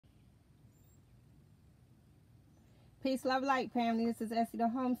Peace, love, light, family. This is Essie the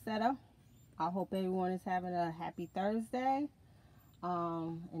Homesteader. I hope everyone is having a happy Thursday,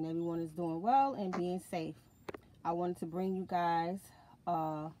 and everyone is doing well and being safe. I wanted to bring you guys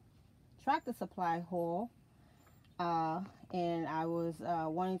a tractor supply haul, and I was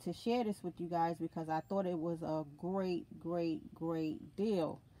wanting to share this with you guys because I thought it was a great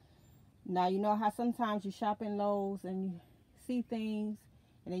deal. Now, you know how sometimes you shop in Lowe's and you see things,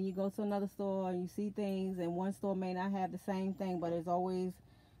 and then you go to another store and you see things, and one store may not have the same thing, but there's always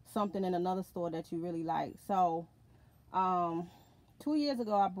something in another store that you really like. So 2 years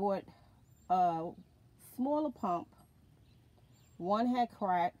ago I bought a smaller pump. One had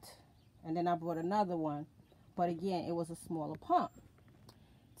cracked, and then I bought another one, but again it was a smaller pump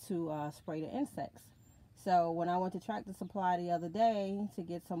to spray the insects. So when I went to Tractor Supply the other day to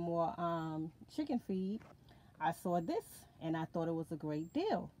get some more chicken feed, I saw this and I thought it was a great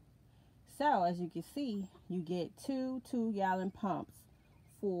deal. So as you can see, you get two 2-gallon pumps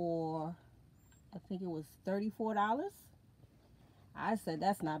for, I think it was $34. I said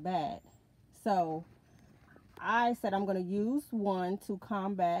that's not bad. So I said I'm going to use one to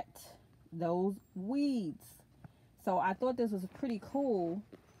combat those weeds. So I thought this was pretty cool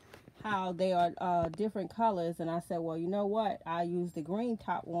how they are different colors, and I said, well, you know what, I use the green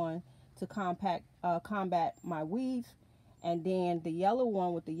top one to combat my weeds, and then the yellow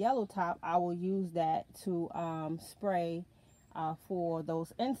one with the yellow top, I will use that to spray for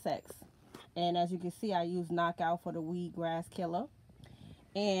those insects. And as you can see, I use Knockout for the weed grass killer,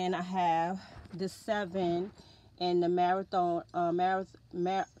 and I have the 7 and the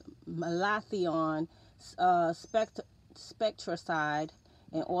Malathion Spectracide,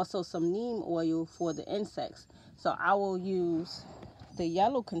 and also some neem oil for the insects. So I will use the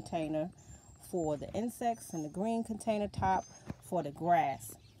yellow container for the insects and the green container top for the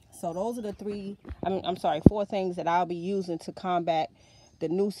grass. So those are the 4 things that I'll be using to combat the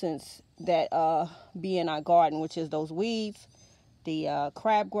nuisance that be in our garden, which is those weeds, the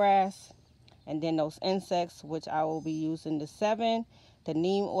crabgrass, and then those insects, which I will be using the 7, the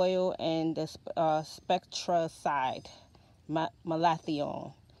neem oil, and the Spectracide,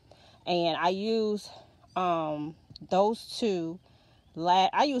 Malathion. And I use those 2.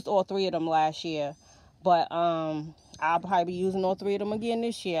 I used all 3 of them last year, but I'll probably be using all 3 of them again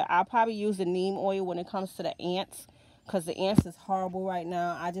this year. I'll probably use the neem oil when it comes to the ants, because the ants is horrible right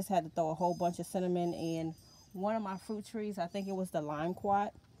now. I just had to throw a whole bunch of cinnamon in one of my fruit trees. I think it was the lime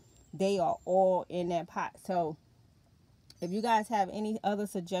quat. They are all in that pot. So if you guys have any other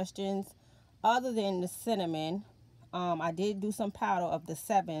suggestions other than the cinnamon, I did do some powder of the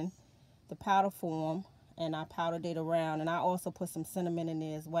 7, the powder form, and I powdered it around, and I also put some cinnamon in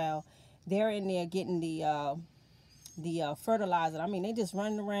there as well. They're in there getting the fertilizer. I mean, they just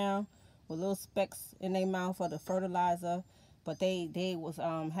running around with little specks in their mouth for the fertilizer, but they was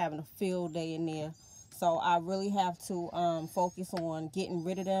having a field day in there. So I really have to focus on getting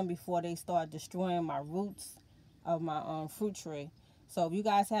rid of them before they start destroying my roots of my fruit tree. So if you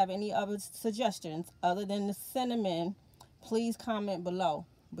guys have any other suggestions other than the cinnamon, please comment below,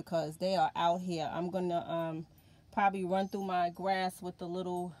 because they are out here. I'm going to probably run through my grass with the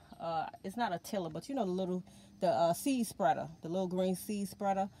little, it's not a tiller, but you know the seed spreader, the little green seed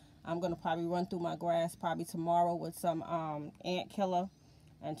spreader. I'm going to probably run through my grass probably tomorrow with some ant killer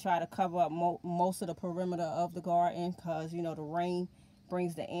and try to cover up most of the perimeter of the garden, because, you know, the rain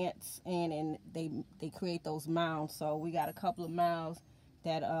brings the ants in and they create those mounds. So we got a couple of mounds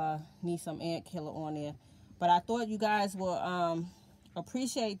that need some ant killer on there. But I thought you guys will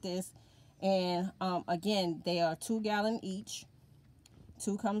appreciate this. And again, they are 2-gallon each.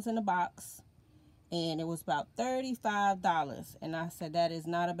 2 comes in a box, and it was about $35. And I said that is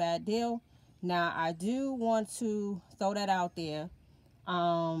not a bad deal. Now I do want to throw that out there.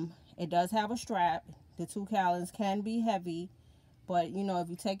 It does have a strap. The 2 gallons can be heavy, but you know, if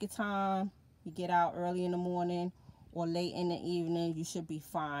you take your time, you get out early in the morning or late in the evening, you should be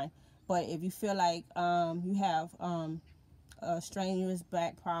fine. But if you feel like you have strenuous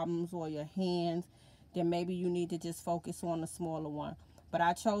back problems or your hands, then maybe you need to just focus on the smaller one. But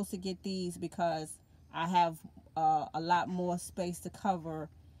I chose to get these because I have a lot more space to cover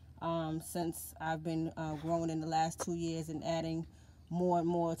since I've been growing in the last 2 years and adding more and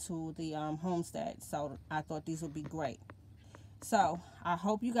more to the homestead. So I thought these would be great. So I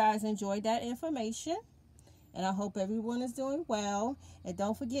hope you guys enjoyed that information, and I hope everyone is doing well. And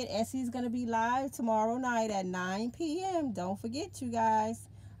don't forget, Essie's going to be live tomorrow night at 9 p.m. Don't forget, you guys.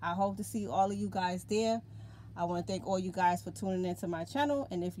 I hope to see all of you guys there. I want to thank all you guys for tuning into my channel.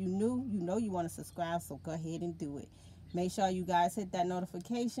 And if you're new, you know you want to subscribe, so go ahead and do it. Make sure you guys hit that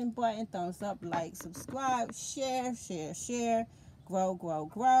notification button, thumbs up, like, subscribe, share, share, share. Grow, grow,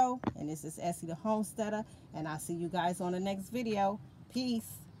 grow. And this is Essie the Homesteader, and I'll see you guys on the next video.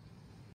 Peace.